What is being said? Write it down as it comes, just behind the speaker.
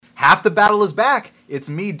Half the Battle is back. It's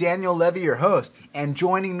me, Daniel Levy, your host, and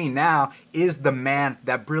joining me now is the man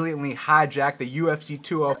that brilliantly hijacked the UFC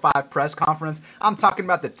 205 press conference. I'm talking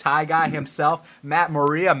about the Thai guy himself, Matt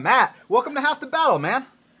Moria. Matt, welcome to Half the Battle, man.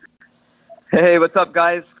 Hey, what's up,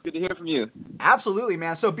 guys? Good to hear from you. Absolutely,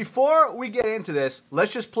 man. So before we get into this,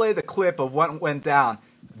 let's just play the clip of what went down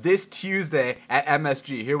this Tuesday at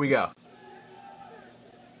MSG. Here we go.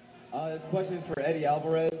 This question is for Eddie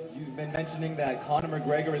Alvarez. You've been mentioning that Conor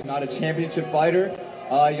McGregor is not a championship fighter.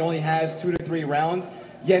 He only has 2 to 3 rounds.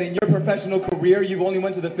 Yet in your professional career, you've only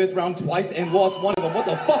went to the 5th round twice and lost one of them. What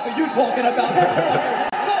the fuck are you talking about?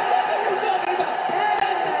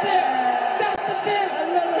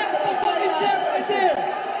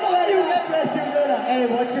 Hey,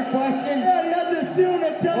 what's your question? Yeah, you have to assume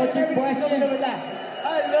and tell what's your question?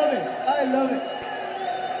 I love it.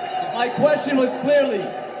 My question was clearly,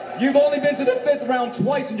 you've only been to the 5th round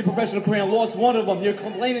twice in your professional career and lost one of them. You're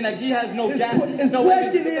complaining that he has no gas. His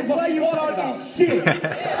question is, why you talking shit?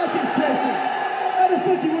 That's his question. How the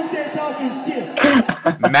fuck you up there talking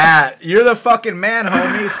shit? Matt, you're the fucking man,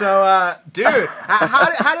 homie. So, dude,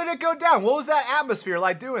 how did it go down? What was that atmosphere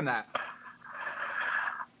like doing that?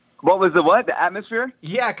 What was the what? The atmosphere?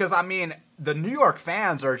 Yeah, because, I mean, the New York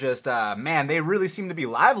fans are just, man, they really seem to be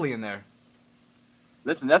lively in there.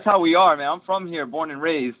 Listen, that's how we are, man. I'm from here, born and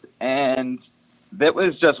raised, and that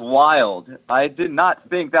was just wild. I did not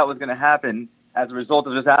think that was going to happen as a result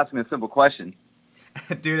of just asking a simple question.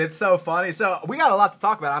 Dude, it's so funny. So we got a lot to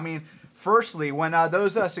talk about. I mean, firstly, when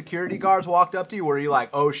those security guards walked up to you, were you like,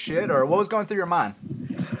 oh, shit, or what was going through your mind?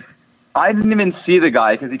 I didn't even see the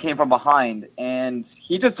guy because he came from behind, and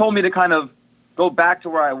he just told me to kind of go back to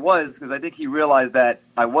where I was because I think he realized that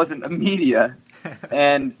I wasn't a media.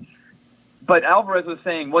 But Alvarez was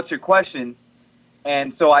saying, what's your question?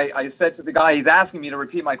 And so I said to the guy, he's asking me to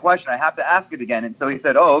repeat my question. I have to ask it again. And so he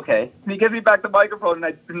said, oh, okay. And he gives me back the microphone,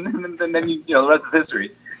 and then the rest is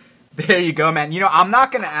history. There you go, man. You know, I'm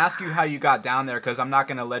not going to ask you how you got down there because I'm not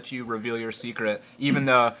going to let you reveal your secret, even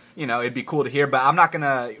though, you know, it'd be cool to hear. But I'm not going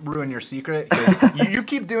to ruin your secret because you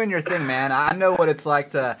keep doing your thing, man. I know what it's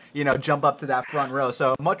like to, you know, jump up to that front row.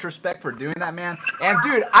 So much respect for doing that, man. And,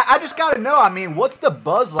 dude, I just got to know, I mean, what's the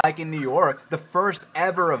buzz like in New York, the first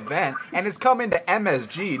ever event? And it's coming to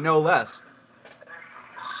MSG, no less.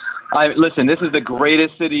 Listen, this is the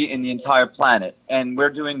greatest city in the entire planet, and we're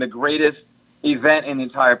doing the greatest event in the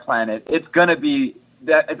entire planet. It's going to be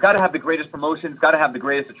that. It's got to have the greatest promotion. It's got to have the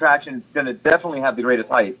greatest attraction. It's going to definitely have the greatest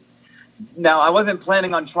hype. Now, I wasn't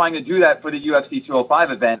planning on trying to do that for the UFC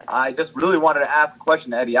 205 event. I just really wanted to ask a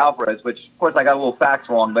question to Eddie Alvarez, which, of course, I got a little facts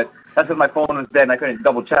wrong, but that's because my phone was dead and I couldn't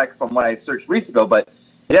double check from what I searched weeks ago. But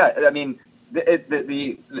yeah, I mean,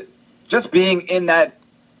 just being in that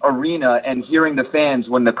arena and hearing the fans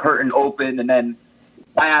when the curtain opened, and then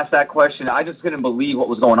I asked that question, I just couldn't believe what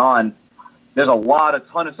was going on. There's a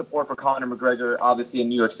ton of support for Conor McGregor, obviously in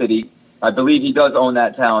New York City. I believe he does own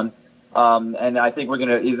that town, and I think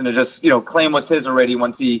he's gonna just claim what's his already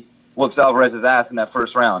once he whoops Alvarez's ass in that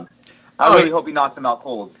first round. I really hope he knocks him out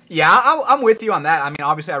cold. Yeah, I'm with you on that. I mean,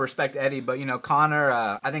 obviously I respect Eddie, but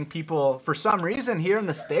Conor, I think people, for some reason here in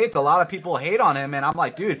the States, a lot of people hate on him, and I'm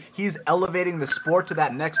like, dude, he's elevating the sport to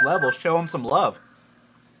that next level. Show him some love.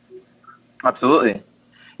 Absolutely.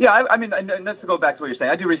 Yeah, I mean, and just to go back to what you're saying,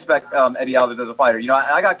 I do respect Eddie Alvarez as a fighter.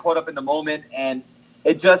 I got caught up in the moment, and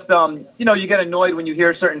it just, you get annoyed when you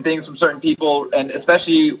hear certain things from certain people, and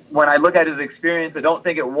especially when I look at his experience, I don't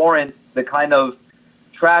think it warrants the kind of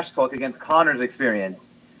trash talk against Conor's experience.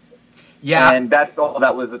 Yeah. And that's all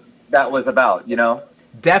that was about,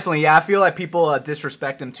 Definitely, yeah. I feel like people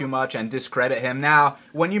disrespect him too much and discredit him. Now,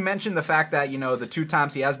 when you mentioned the fact that, the 2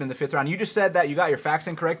 times he has been the 5th round, you just said that you got your facts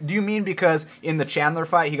incorrect. Do you mean because in the Chandler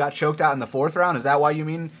fight he got choked out in the 4th round? Is that why you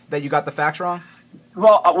mean that you got the facts wrong?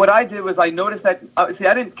 Well, what I did was I noticed that, I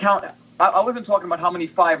didn't count, I wasn't talking about how many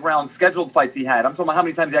 5-round scheduled fights he had. I'm talking about how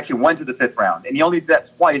many times he actually went to the 5th round. And he only did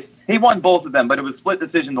that twice. He won both of them, but it was split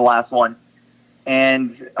decision the last one.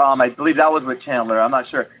 And I believe that was with Chandler. I'm not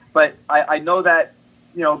sure. But I know that,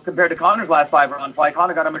 compared to Conor's last 5-round fight,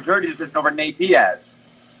 Conor got a majority decision over Nate Diaz.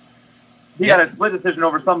 He got a split decision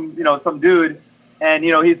over some dude, and,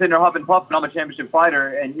 he's sitting there huffing puffing, I'm a championship fighter,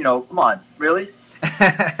 and, come on, really?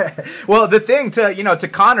 Well, the thing to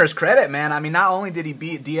Conor's credit, man, I mean, not only did he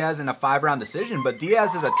beat Diaz in a 5-round decision, but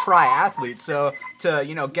Diaz is a triathlete, so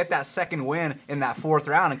to, get that second win in that 4th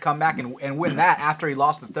round and come back and win that after he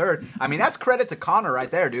lost the 3rd, I mean, that's credit to Conor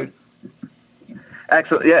right there, dude.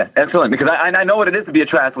 Excellent, yeah, excellent. Because I know what it is to be a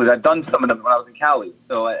triathlete. I've done some of them when I was in Cali,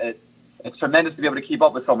 so it's tremendous to be able to keep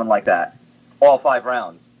up with someone like that, all 5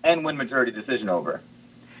 rounds, and win majority decision over.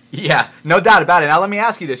 Yeah, no doubt about it. Now let me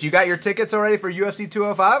ask you this: you got your tickets already for UFC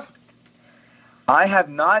 205? I have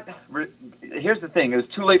not. Here's the thing: it was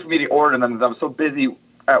too late for me to order them because I was so busy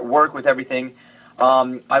at work with everything.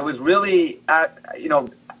 I was really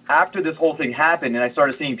after this whole thing happened, and I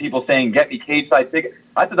started seeing people saying, "Get me cage side tickets."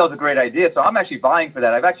 I thought that was a great idea, so I'm actually vying for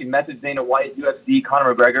that. I've actually messaged Dana White, UFC,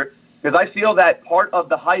 Conor McGregor, because I feel that part of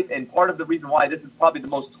the hype and part of the reason why this is probably the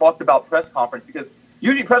most talked about press conference, because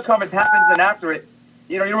usually press conference happens and after it,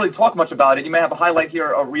 you don't really talk much about it. You may have a highlight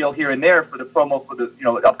here, a reel here and there for the promo for the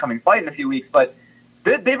upcoming fight in a few weeks, but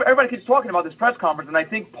everybody keeps talking about this press conference, and I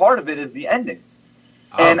think part of it is the ending.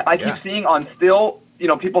 And I keep seeing on still,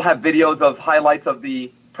 people have videos of highlights of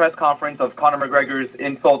the press conference of Conor McGregor's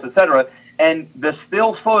insults, etc., and the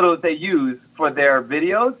still photos they use for their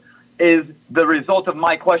videos is the result of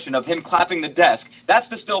my question of him clapping the desk. That's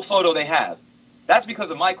the still photo they have. That's because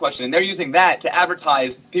of my question, and they're using that to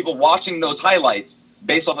advertise people watching those highlights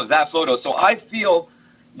based off of that photo. So I feel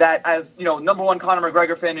that as, number one Conor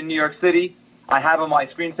McGregor fan in New York City, I have him my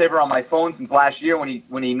screensaver on my phone since last year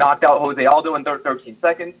when he knocked out Jose Aldo in 13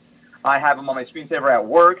 seconds. I have him on my screensaver at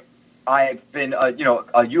work. I've been a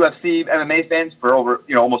UFC MMA fan for over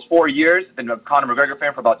almost 4 years. Been a Conor McGregor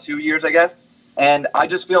fan for about 2 years, I guess. And I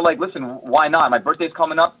just feel like, listen, why not? My birthday's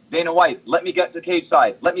coming up. Dana White, let me get to cage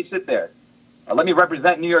side. Let me sit there. Let me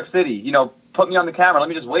represent New York City. Put me on the camera. Let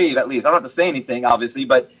me just wave at least. I don't have to say anything, obviously,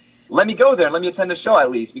 but let me go there. Let me attend the show at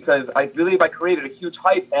least, because I believe I created a huge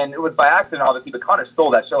hype, and it was by accident, obviously, but Conor stole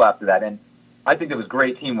that show after that, and I think it was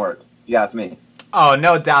great teamwork, if you ask me. Oh,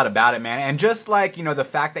 no doubt about it, man. And just like, the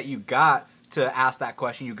fact that you got to ask that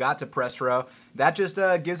question, you got to press row, that just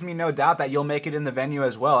gives me no doubt that you'll make it in the venue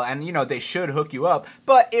as well. And, they should hook you up.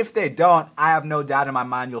 But if they don't, I have no doubt in my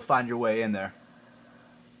mind you'll find your way in there.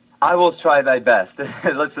 I will try my best.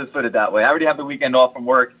 Let's just put it that way. I already have the weekend off from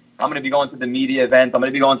work. I'm going to be going to the media events. I'm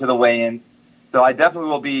going to be going to the weigh-ins. So I definitely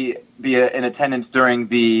will be in attendance during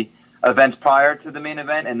the events prior to the main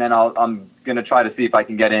event, and then I'm going to try to see if I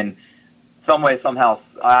can get in some way, somehow.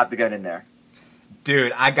 I have to get in there.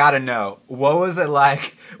 Dude, I got to know, what was it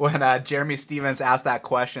like when Jeremy Stephens asked that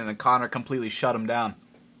question and Conor completely shut him down?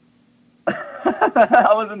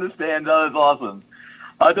 I was in the stands. That was awesome.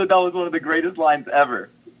 I thought that was one of the greatest lines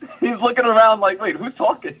ever. He's looking around like, wait, who's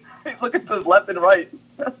talking? He's looking to his left and right.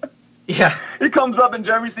 Yeah. He comes up in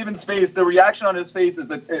Jeremy Stephens' face. The reaction on his face is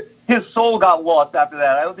that his soul got lost after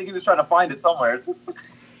that. I don't think he was trying to find it somewhere.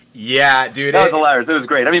 Yeah, dude. That was hilarious. It was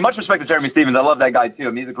great. I mean, much respect to Jeremy Stephens. I love that guy, too.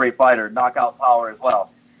 I mean, he's a great fighter, knockout power as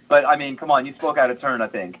well. But, I mean, come on, you spoke out of turn, I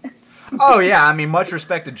think. Oh, yeah. I mean, much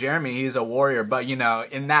respect to Jeremy. He's a warrior. But, in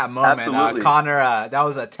that moment, Conor, that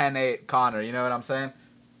was a 10-8 Conor. You know what I'm saying?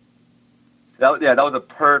 That was a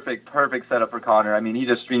perfect setup for Conor. I mean, he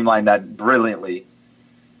just streamlined that brilliantly.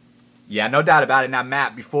 Yeah, no doubt about it. Now,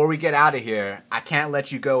 Matt, before we get out of here, I can't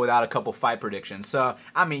let you go without a couple fight predictions. So,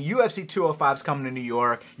 I mean, UFC 205's coming to New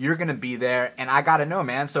York. You're going to be there, and I got to know,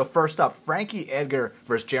 man. So, first up, Frankie Edgar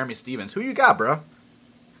versus Jeremy Stephens. Who you got, bro?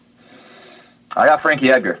 I got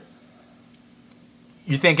Frankie Edgar.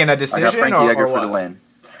 You thinking a decision I got Frankie Edgar or what? for the win.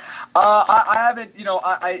 I haven't,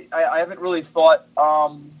 I haven't really thought.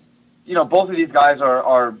 Both of these guys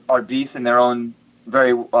are beasts in their own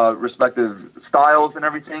very respective styles and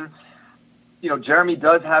everything. Jeremy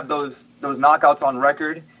does have those knockouts on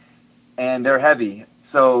record, and they're heavy.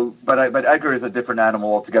 So, but Edgar is a different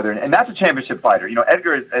animal altogether, and that's a championship fighter.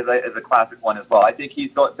 Edgar is a classic one as well. I think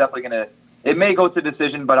he's definitely going to. It may go to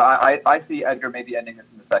decision, but I see Edgar maybe ending this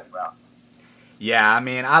in the second round. Yeah, I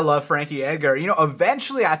mean, I love Frankie Edgar.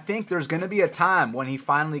 Eventually I think there's going to be a time when he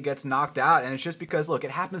finally gets knocked out, and it's just because, look, it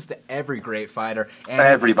happens to every great fighter. And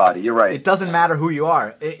everybody, you're right. It doesn't matter who you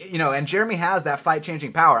are. And Jeremy has that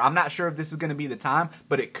fight-changing power. I'm not sure if this is going to be the time,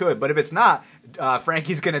 but it could. But if it's not,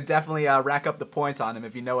 Frankie's going to definitely rack up the points on him,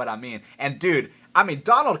 if you know what I mean. And, dude, I mean,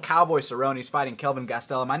 Donald Cowboy Cerrone's fighting Kelvin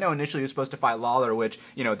Gastelum. I know initially he was supposed to fight Lawler, which,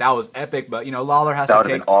 that was epic, but, Lawler has to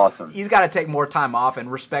take... awesome. He's got to take more time off,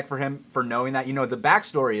 and respect for him for knowing that. The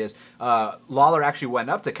backstory is Lawler actually went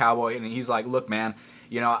up to Cowboy, and he's like, look, man,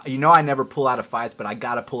 I never pull out of fights, but I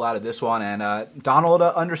got to pull out of this one. And Donald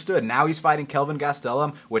understood. Now he's fighting Kelvin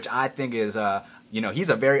Gastelum, which I think is, he's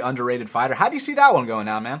a very underrated fighter. How do you see that one going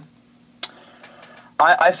now, man?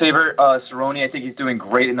 I favor Cerrone. I think he's doing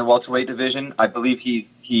great in the welterweight division. I believe he's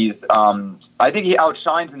I think he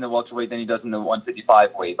outshines in the welterweight than he does in the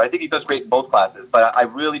 155 weight. But I think he does great in both classes. But I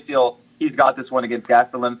really feel he's got this one against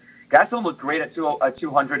Gastelum. Gastelum was great at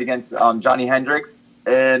 200 against Johnny Hendricks,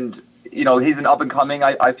 and he's an up and coming.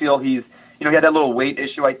 I feel he's he had that little weight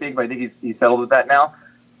issue, I think, but I think he's settled with that now.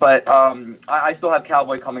 But I still have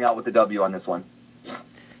Cowboy coming out with the W on this one.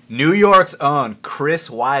 New York's own Chris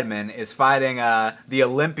Weidman is fighting the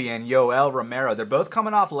Olympian Yoel Romero. They're both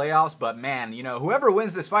coming off layoffs, but man, whoever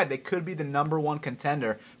wins this fight, they could be the #1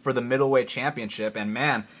 contender for the middleweight championship. And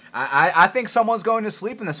man, I think someone's going to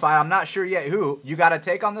sleep in this fight. I'm not sure yet who. You got a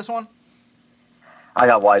take on this one? I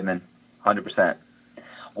got Weidman, 100%.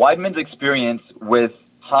 Weidman's experience with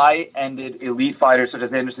high-ended elite fighters such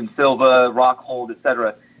as Anderson Silva, Rockhold,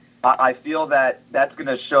 etc., I feel that's going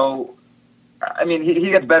to show. I mean,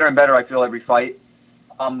 he gets better and better, I feel, every fight.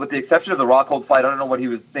 With the exception of the Rockhold fight, I don't know what he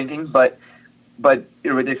was thinking, but with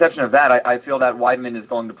the exception of that, I feel that Weidman is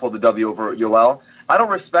going to pull the W over Yoel. I don't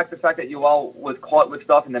respect the fact that Yoel was caught with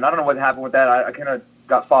stuff, and then I don't know what happened with that. I kind of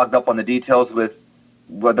got fogged up on the details with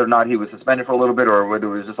whether or not he was suspended for a little bit or whether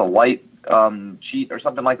it was just a light cheat or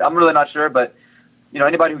something like that. I'm really not sure, but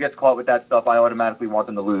anybody who gets caught with that stuff, I automatically want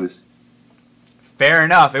them to lose. Fair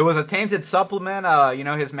enough. It was a tainted supplement.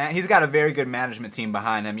 He's got a very good management team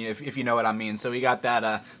behind him, if you know what I mean. So he got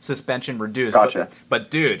that suspension reduced. Gotcha.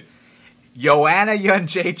 But dude, Joanna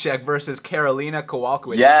Jędrzejczyk versus Karolina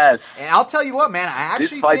Kowalkiewicz. Yes. And I'll tell you what, man,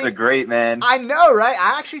 These fights are great, man. I know, right?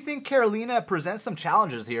 I actually think Karolina presents some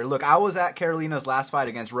challenges here. Look, I was at Karolina's last fight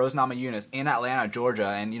against Rose Namajunas in Atlanta, Georgia,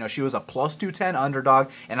 and she was a plus 210 underdog,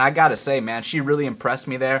 and I gotta say, man, she really impressed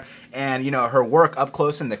me there. And her work up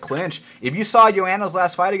close in the clinch. If you saw Joanna's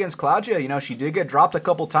last fight against Claudia, she did get dropped a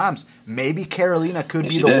couple times. Maybe Karolina could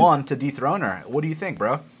be the one to dethrone her. What do you think,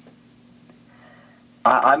 bro?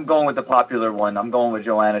 I'm going with the popular one. I'm going with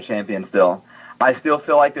Joanna Champion still. I still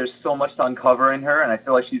feel like there's so much to uncover in her, and I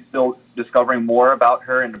feel like she's still discovering more about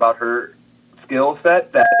her and about her skill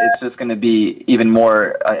set that it's just going to be even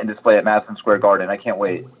more in display at Madison Square Garden. I can't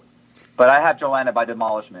wait. But I have Joanna by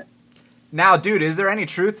demolishment. Now, dude, is there any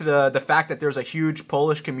truth to the fact that there's a huge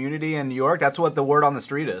Polish community in New York? That's what the word on the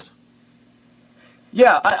street is.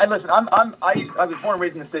 Yeah, I listen. I was born and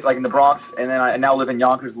raised in the city, like in the Bronx, and then I now live in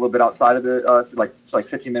Yonkers, a little bit outside of the like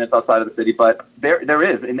 15 minutes outside of the city. But there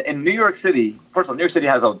is in New York City. First of all, New York City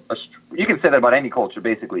has you can say that about any culture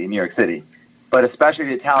basically in New York City, but especially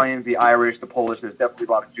the Italians, the Irish, the Polish. There's definitely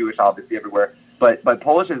a lot of Jewish, obviously everywhere. But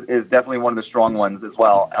Polish is definitely one of the strong ones as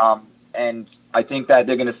well. And I think that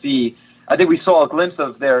they're going to see. I think we saw a glimpse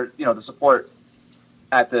of their the support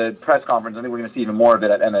at the press conference. I think we're going to see even more of it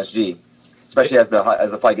at MSG. Especially as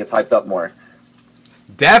the fight gets hyped up more.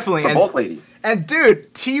 Definitely. For both ladies. And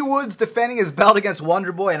dude, T Wood's defending his belt against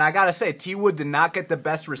Wonder Boy, and I gotta say, T Wood did not get the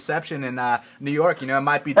best reception in New York. It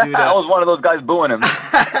might be due to I was one of those guys booing him.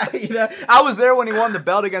 I was there when he won the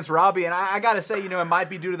belt against Robbie, and I gotta say, it might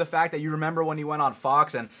be due to the fact that you remember when he went on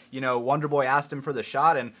Fox and Wonder Boy asked him for the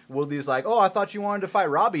shot, and Woodley's like, "Oh, I thought you wanted to fight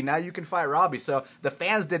Robbie. Now you can fight Robbie." So the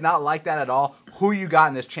fans did not like that at all. Who you got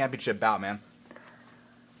in this championship bout, man?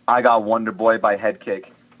 I got Wonder Boy by head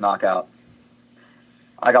kick, knockout.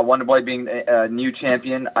 I got Wonder Boy being a new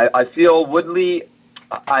champion. I feel Woodley,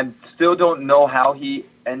 I still don't know how he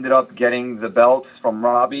ended up getting the belts from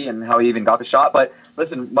Robbie and how he even got the shot. But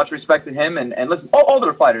listen, much respect to him. And listen, all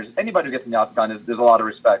their fighters, anybody who gets in the octagon, there's a lot of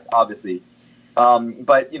respect, obviously.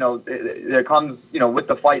 But, there comes, with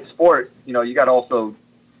the fight sport, you got to also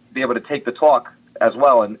be able to take the talk as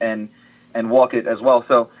well and walk it as well.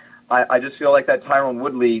 So I just feel like that Tyron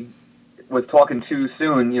Woodley was talking too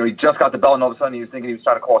soon. He just got the belt, and all of a sudden he was thinking he was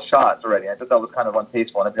trying to call shots already. I thought that was kind of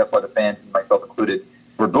untasteful, and I think that's why the fans, myself included,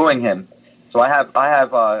 were booing him. So I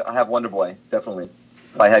have Wonder Boy definitely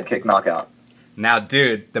by head kick knockout. Now,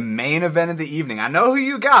 dude, the main event of the evening. I know who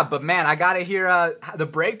you got, but, man, I got to hear the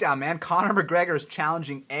breakdown, man. Conor McGregor is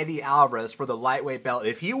challenging Eddie Alvarez for the lightweight belt.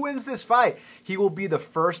 If he wins this fight, he will be the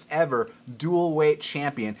first ever dual-weight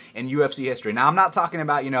champion in UFC history. Now, I'm not talking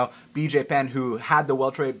about, BJ Penn, who had the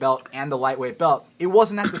welterweight belt and the lightweight belt. It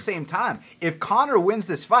wasn't at the same time. If Conor wins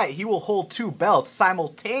this fight, he will hold two belts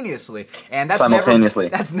simultaneously. And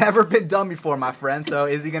that's never been done before, my friend. So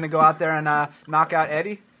is he going to go out there and knock out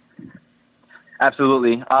Eddie?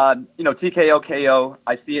 Absolutely. TKO, KO,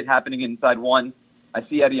 I see it happening inside one. I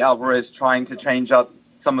see Eddie Alvarez trying to change up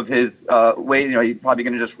some of his weight. He's probably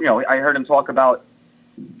going to just, I heard him talk about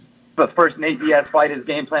the first Nate Diaz fight. His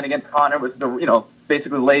game plan against Conor was to,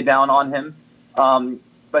 basically lay down on him.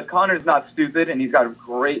 But Conor's not stupid, and he's got a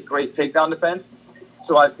great takedown defense.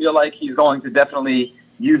 So I feel like he's going to definitely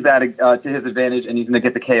use that to his advantage, and he's going to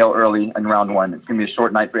get the KO early in round one. It's going to be a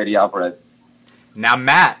short night for Eddie Alvarez. Now,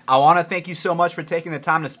 Matt, I want to thank you so much for taking the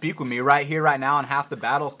time to speak with me right here, right now on Half the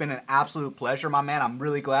Battle. It's been an absolute pleasure, my man. I'm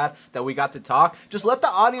really glad that we got to talk. Just let the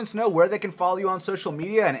audience know where they can follow you on social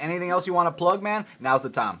media and anything else you want to plug, man. Now's the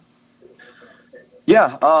time.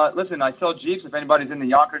 Yeah, listen, I sell Jeeps. If anybody's in the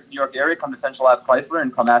Yonkers, New York area, come to Central Ave Chrysler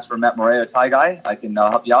and come ask for Matt Morea, Thai guy. I can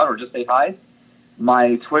help you out or just say hi.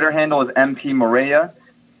 My Twitter handle is MP Morea.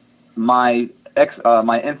 My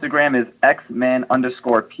Instagram is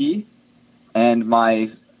xman_p, and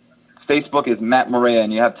my Facebook is Matt Morea,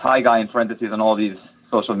 and you have Ty Guy in parentheses on all these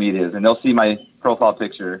social medias, and they'll see my profile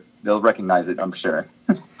picture. They'll recognize it, I'm sure.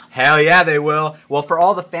 Hell yeah, they will. Well, for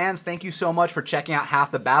all the fans, thank you so much for checking out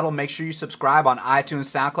Half the Battle. Make sure you subscribe on iTunes,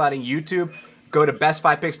 SoundCloud, and YouTube. Go to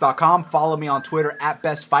bestfightpicks.com. Follow me on Twitter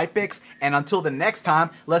 @bestfightpicks. And until the next time,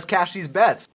 let's cash these bets.